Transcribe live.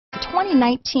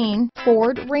2019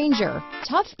 Ford Ranger.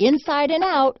 Tough inside and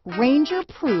out, Ranger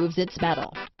proves its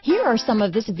mettle. Here are some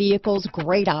of this vehicle's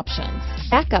great options: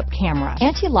 backup camera,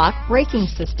 anti-lock braking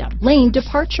system, lane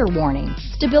departure warning,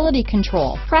 stability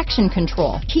control, traction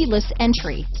control, keyless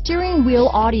entry, steering wheel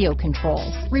audio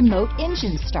controls, remote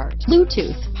engine start,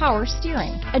 Bluetooth, power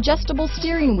steering, adjustable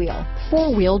steering wheel,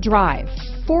 four-wheel drive,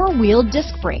 four-wheel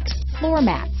disc brakes, floor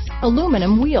mats,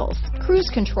 aluminum wheels, cruise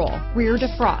control, rear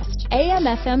defrost,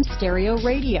 AM/FM stereo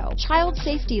radio, child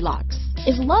safety locks.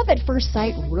 Is love at first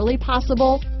sight really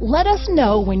possible? Let us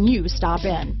know when you stop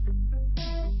in.